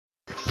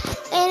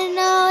And it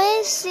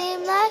always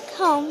seems like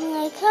home,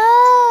 like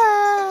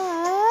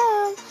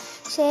home.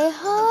 Say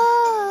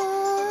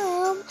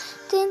home.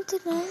 Dun, dun,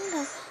 dun,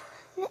 dun.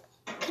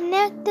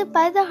 Connected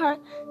by the heart,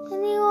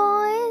 and you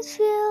always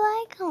feel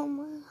like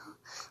home,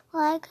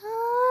 like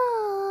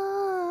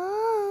home.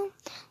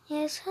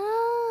 Yes,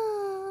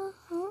 home.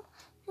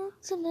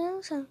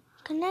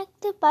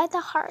 Connected by the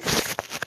heart.